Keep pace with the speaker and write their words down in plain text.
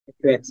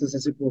একটু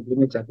এক্সারসাইজের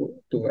প্রবলেমে যাবো।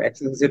 তো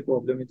এক্সারসাইজের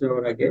প্রবলেমে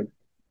যাওয়ার আগে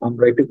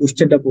আমরা একটু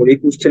কোশ্চেনটা পড়ি।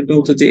 কোশ্চেনটা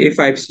হচ্ছে যে এ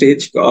five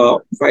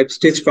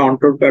stage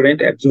counter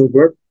current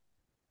absorber.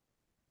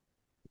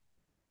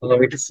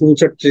 আমি একটু ফুল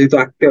চার্ট যেহেতু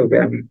আঁকতে হবে,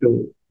 আমি একটু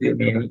নিয়ে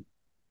নিই।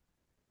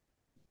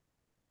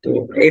 তো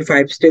a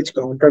five-stage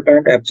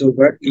counter-current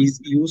absorber is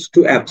used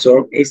to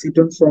absorb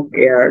acetone from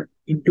air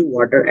into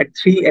water at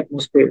 3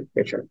 atmospheric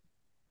pressure.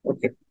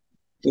 Okay,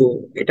 তো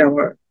এটা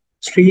আমার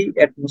 3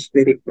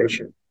 atmospheric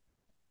pressure.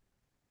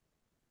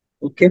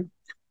 ওকে,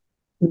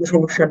 কোনো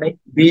সমস্যা নেই।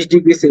 20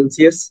 ডিগ্রি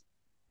সেলসিয়াস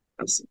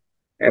আছে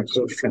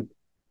অ্যাবজর্পশন।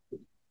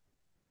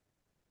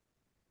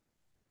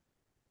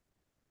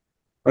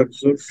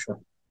 অ্যাবজর্পশন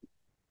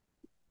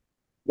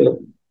তো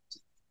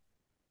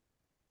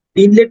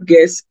ইনলেট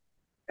গ্যাস,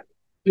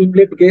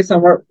 ইনলেট গ্যাস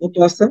আমার কত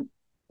আছে?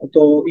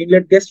 তো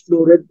ইনলেট গ্যাস ফ্লো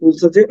রেট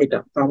বলছে যে এটা,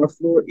 তো আমার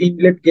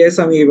ইনলেট গ্যাস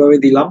আমি এভাবে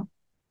দিলাম।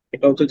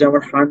 এটা হচ্ছে যে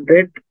আমার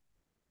 100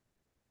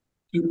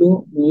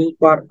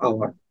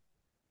 kmol/hour।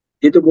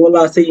 যেহেতু বলা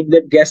আছে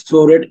inlet gas flow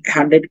rate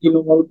 100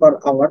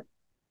 kmol/hour,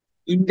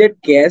 inlet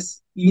gas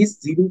is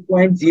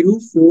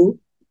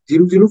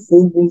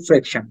 0.04004 mole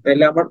fraction,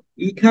 তাহলে আমার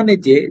এখানে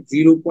যে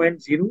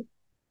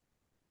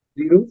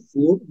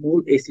 0.004 মোল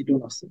এসিটন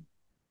আছে।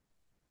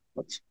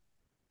 আচ্ছা,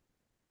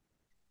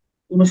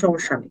 কোনো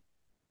সমস্যা নেই,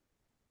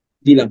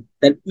 দিলাম।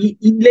 তাহলে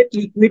ইনলেট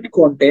লিকুইড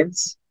কন্টেন্টস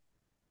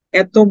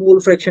এত মোল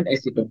ফ্র্যাকশন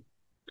এসিটন।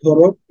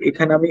 ধরো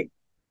এখানে আমি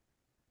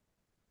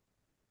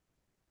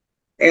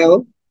এল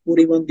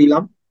পরিমাণ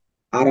দিলাম,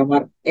 আর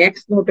আমার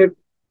এক্স নোটের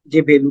যে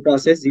ভ্যালুটা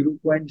আছে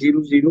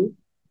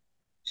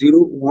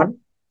 0.0001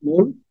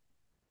 মোল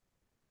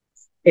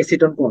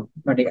এসিটন কোন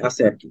মানে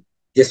আছে আর কি,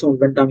 যে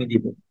সলভেন্টটা আমি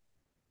দিব।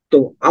 তো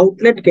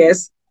আউটলেট গ্যাস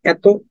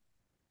এত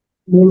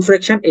মোল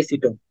ফ্র্যাকশন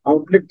এসিটন,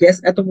 আউটলেট গ্যাস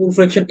এত মোল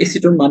ফ্র্যাকশন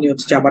এসিটন মানে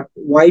হচ্ছে আবার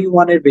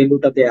y1 এর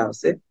ভ্যালুটা দেয়া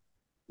আছে।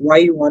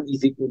 y1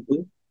 is equal to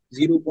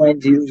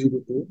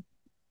 0.002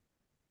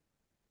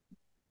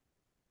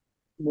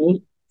 mole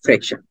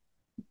fraction.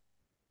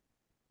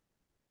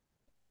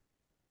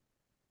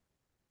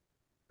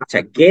 আচ্ছা,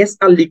 গ্যাস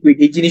আর লিকুইড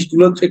এই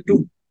জিনিসগুলো হচ্ছে একটু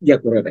ইয়া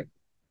করে দেয়,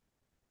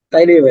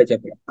 তাইলেই হয়ে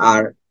যাবে।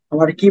 আর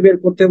আমার কি বের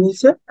করতে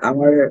বলছে?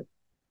 আমার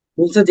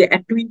বলছে যে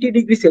at 20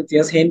 degree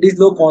Celsius Henry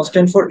low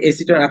constant for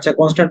এসিটন। আচ্ছা,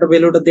 কনস্ট্যান্ট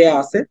ভ্যালুটা দেয়া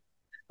আছে,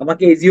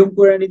 আমাকে এজিউম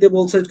করে নিতে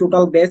বলছে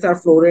টোটাল গ্যাস আর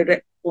ফ্লো রেট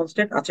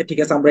কনস্ট্যান্ট। আচ্ছা ঠিক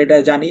আছে, আমরা এটা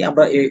জানি,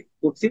 আমরা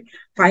করছি।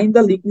 Find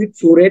the liquid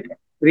flow rate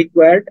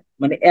required,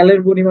 মানে এল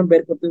এর পরিমাণ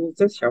বের করতে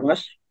বলছে,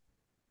 সাবাস,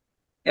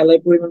 এল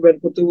এর পরিমাণ বের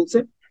করতে বলছে।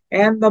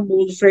 And the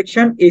mole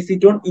fraction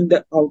এসিটন in the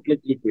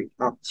outlet liquid.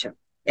 আচ্ছা,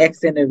 এক্স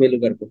এন এর ভ্যালু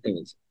বের করতে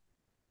বলছে।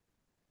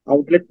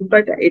 আউটলেট কোনটা?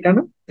 এটা, এটা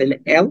না? তাহলে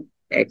এল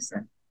এক্স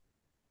এন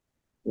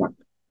 1।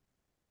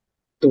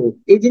 তো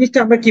এই জিনিসটা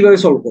আমরা কিভাবে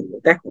সলভ করবো?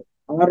 দেখো,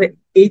 আমার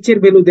এইচ এর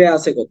ভ্যালু দেয়া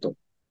আছে কত?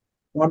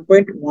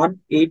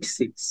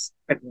 1.186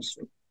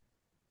 atmosphere।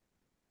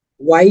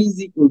 y is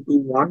equal to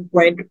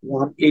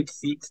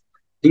 1.186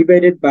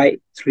 divided by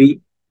 3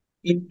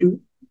 into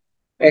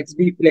xb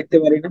লিখতে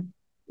পারি না?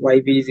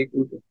 yb is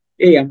equal to,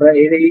 এই আমরা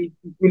এর এই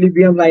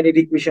ইকুইলিব্রিয়াম লাইনের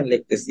ইকুয়েশন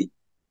লিখতেছি।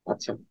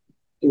 আচ্ছা,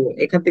 তো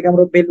এখান থেকে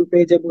আমরা ভ্যালু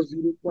পেয়ে যাবো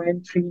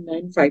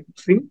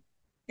 0.3953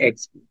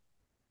 xb।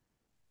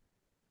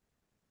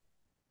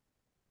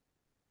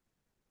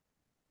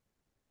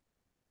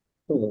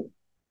 তো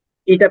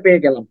এটা পেয়ে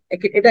গেলাম।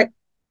 এটা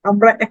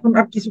আমরা এখন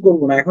আর কিছু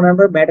করবো না, এখন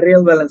আমরা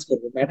ম্যাটেরিয়াল ব্যালেন্স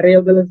করবো।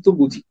 ম্যাটেরিয়াল ব্যালেন্স তো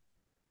বুঝি।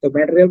 তো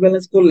ম্যাটেরিয়াল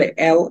ব্যালেন্স করলে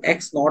L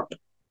X not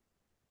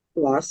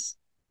plus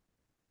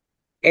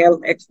L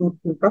X not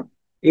কোনটা?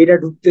 এটা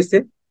ঢুকতেছে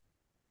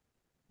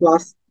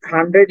প্লাস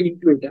 100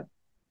 ইন্টু এটা,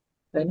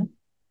 তাই না?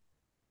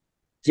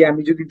 যে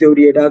আমি যদি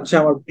ধরি এটা হচ্ছে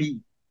আমার B,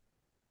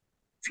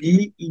 V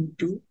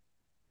into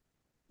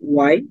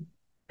Y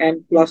N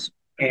plus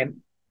N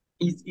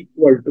is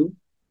equal to,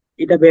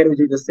 এটা বের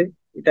হয়ে যেতেছে,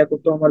 এটা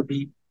কত আমার V,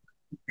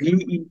 V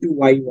into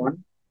y1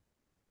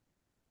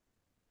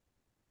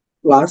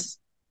 plus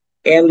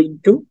L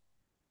into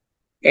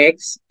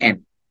x N,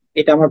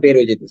 এটা আমার বের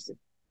হয়ে যেতেছে।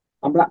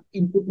 আমরা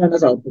ইনপুট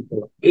মাইনাস আউটপুট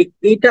করলাম,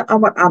 এটা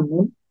আমার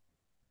আননোন,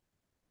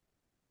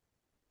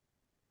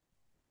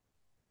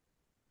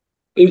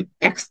 এই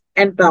এক্স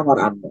এনটা আমার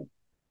আননোন।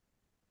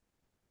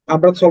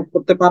 আমরা সলভ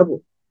করতে পারবো?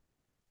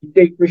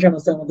 তিনটা ইকুয়েশন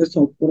আছে, আমাদের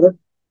সলভ করার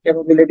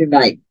ক্যাপাবিলিটি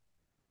নাই,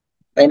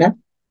 তাই না?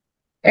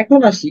 এখন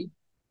আসি,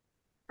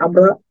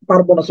 আমরা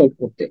পারবো না সলভ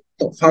করতে,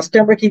 তো ফার্স্টে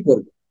আমরা কি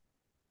করব?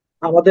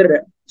 আমাদের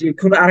যে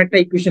কোনো আরেকটা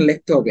ইকুয়েশন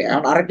লিখতে হবে।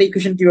 আর আরেকটা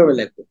ইকুয়েশন কিভাবে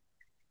লিখবো?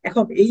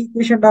 এখন এই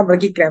ইকুয়েশনটা আমরা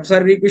কি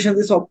ক্র্যামসারের ইকুয়েশন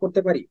দিয়ে সলভ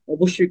করতে পারি?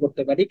 অবশ্যই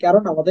করতে পারি,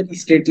 কারণ আমাদের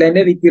স্ট্রেট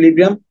লাইনের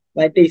ইকুইলিব্রিয়াম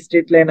লাইনটা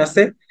স্ট্রেট লাইন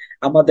আছে।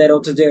 আমাদের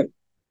হচ্ছে যে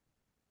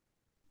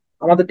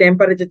আমাদের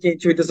টেম্পারেচার চেঞ্জ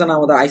হইতেছে না,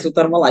 আমাদের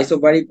আইসোথার্মাল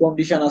আইসোবারিক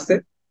কন্ডিশন আছে।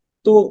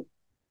 তো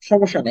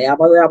সমস্যা নেই,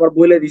 আমাদের আবার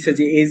বলে দিছে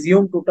যে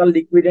assume total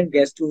liquid and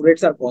gas flow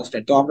rates R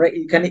constant. তো আমরা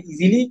এখানে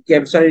ইজিলি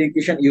ক্যামসারের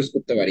ইকুয়েশন ইউজ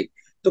করতে পারি।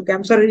 তো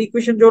ক্যামসারের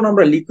ইকুয়েশন যখন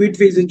আমরা লিকুইড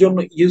ফেজের জন্য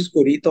ইউজ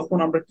করি, তখন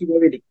আমরা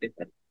কিভাবে লিখতে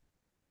পারি?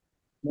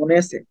 মনে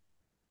আছে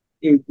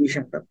এই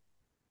ইকুয়েশনটা?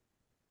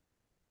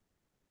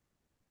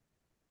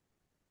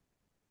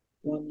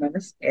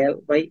 1 -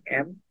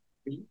 L/m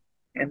v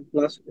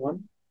n+1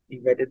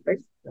 divided by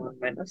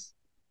 1 -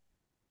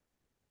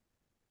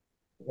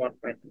 one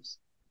minus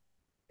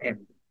M.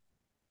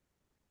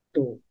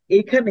 তো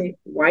এখানে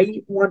ওয়াই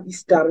ওয়ান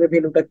স্টার এর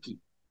ভ্যালুটা কি?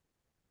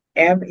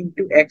 M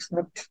into x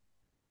not.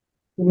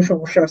 কোনো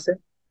সমস্যা আছে?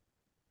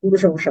 কোনো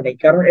সমস্যা নেই,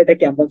 কারণ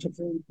এটাকে আমরা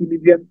সবসময়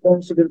ইকুইলিব্রিয়াম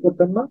কনসিডার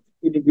করতাম না,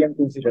 ইকুইলিব্রিয়াম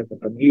কনসিডার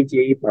করতাম, এই যে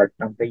এই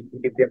পার্টটা আমরা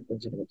ইকুইলিব্রিয়াম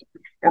কনসিডার করতাম।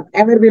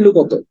 এম এর ভ্যালু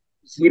কত?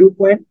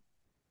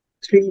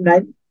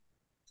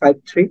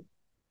 0.3953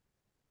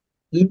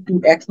 ইন্টু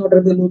এক্স নট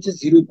এর ভ্যালু হচ্ছে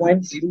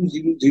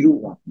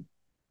 0.0001,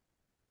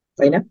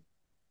 তাই না?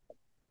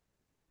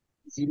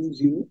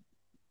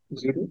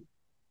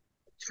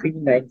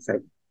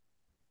 0.00395।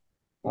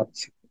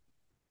 আচ্ছা,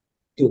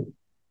 তো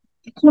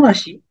এখন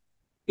আসি,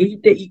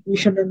 এইটা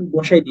ইকুয়েশন আমি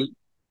বসাই দিই।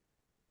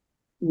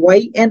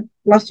 ওয়াই এন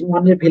প্লাস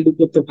ওয়ান এর ভ্যালু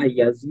কত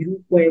ভাইয়া?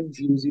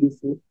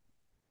 0.004,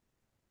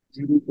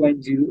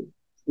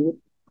 0.04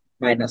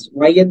 মাইনাস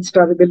ওয়াই এন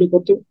স্টার এর ভ্যালু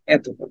কত?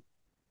 এত।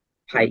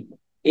 ভাই,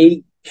 এই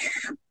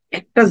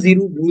একটা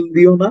জিরো ভুল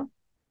দিও না,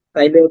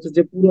 তাইলে হচ্ছে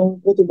যে পুরো অঙ্ক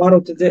কতবার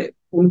হচ্ছে যে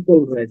উল্টো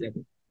হয়ে যাবে।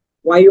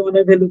 ওয়াই ওয়ান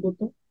এর ভ্যালু কত?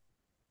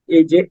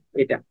 এই যে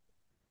এটা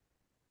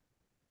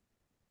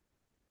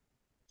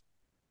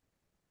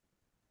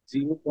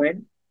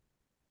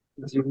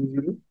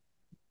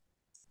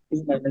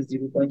 0.003 মাইনাস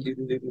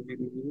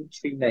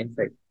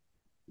 0.0000395।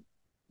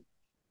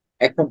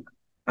 এখন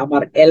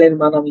আমার এল এর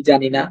মান আমি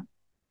জানি না,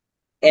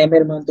 এম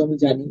এর মান তো আমি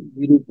জানি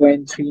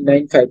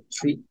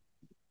 0.3953,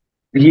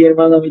 ভি এর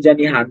মান আমি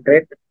জানি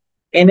 100,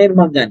 এন এর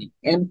মান জানি।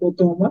 এন কত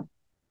আমার?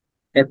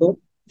 এত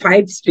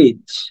 5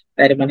 স্টেজ,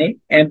 তার মানে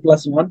N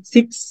plus one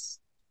 6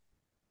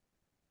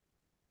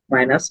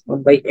 minus one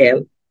by L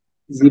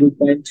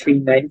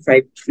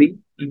 0.3953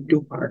 into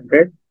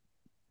 100।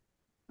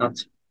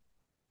 আচ্ছা,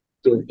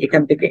 তো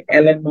এখান থেকে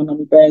এল এর মান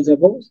আমি পেয়ে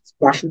যাবো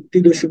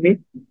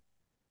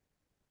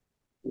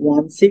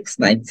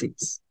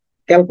 62.1696।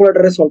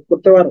 ক্যালকুলেটারে সলভ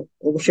করতে পারো?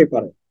 অবশ্যই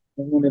পারো,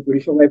 আমি মনে করি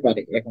সবাই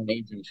পারে এখন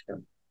এই জিনিসটা।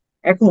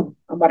 এখন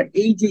আমার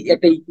এই যে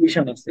একটা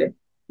ইকুয়েশন আছে,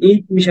 এই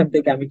ইকুয়েশন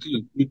থেকে আমি কি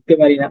লিখতে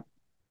পারি না?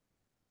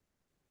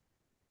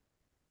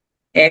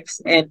 X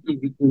N is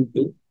equal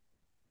to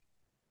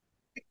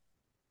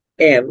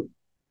L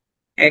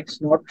X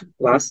not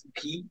plus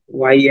V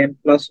Y N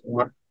plus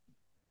one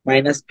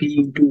minus P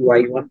into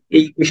Y one,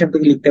 এই ইকুয়েশন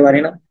থেকে লিখতে পারি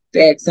না? তো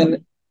এক্স এন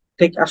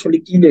থেকে আসলে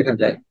কি লেখা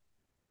যায়?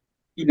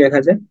 কি লেখা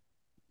যায়?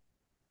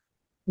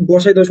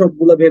 বসাই তো,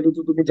 সবগুলো ভ্যালু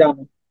তো তুমি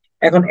জানো।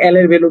 এখন এল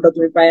এর ভ্যালুটা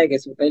তুমি পাইয়া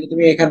গেছো, তাইলে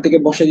তুমি এখান থেকে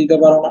বসে দিতে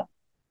পারো না?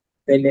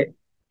 তাইলে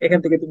এখান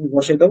থেকে তুমি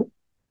বসে দাও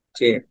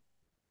যে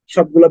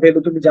সবগুলা ভ্যালু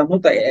তুমি জানো,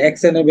 তাই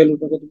এক্স এন এর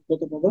ভ্যালুটা তুমি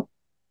কত পাবো?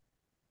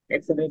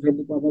 এক্স এন এর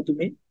ভ্যালু পাবো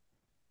তুমি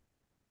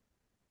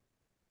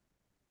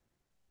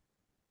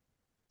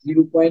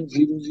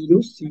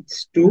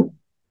 0.00622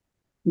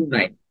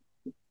 9।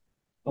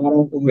 আমার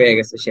অঙ্ক হয়ে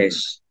গেছে, শেষ।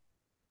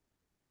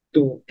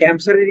 তো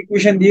ক্যান্সারের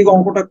ইকুয়েশন দিয়ে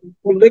অঙ্কটা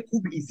করলে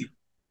খুব ইজি,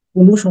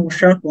 কোনো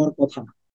সমস্যা হওয়ার কথা না।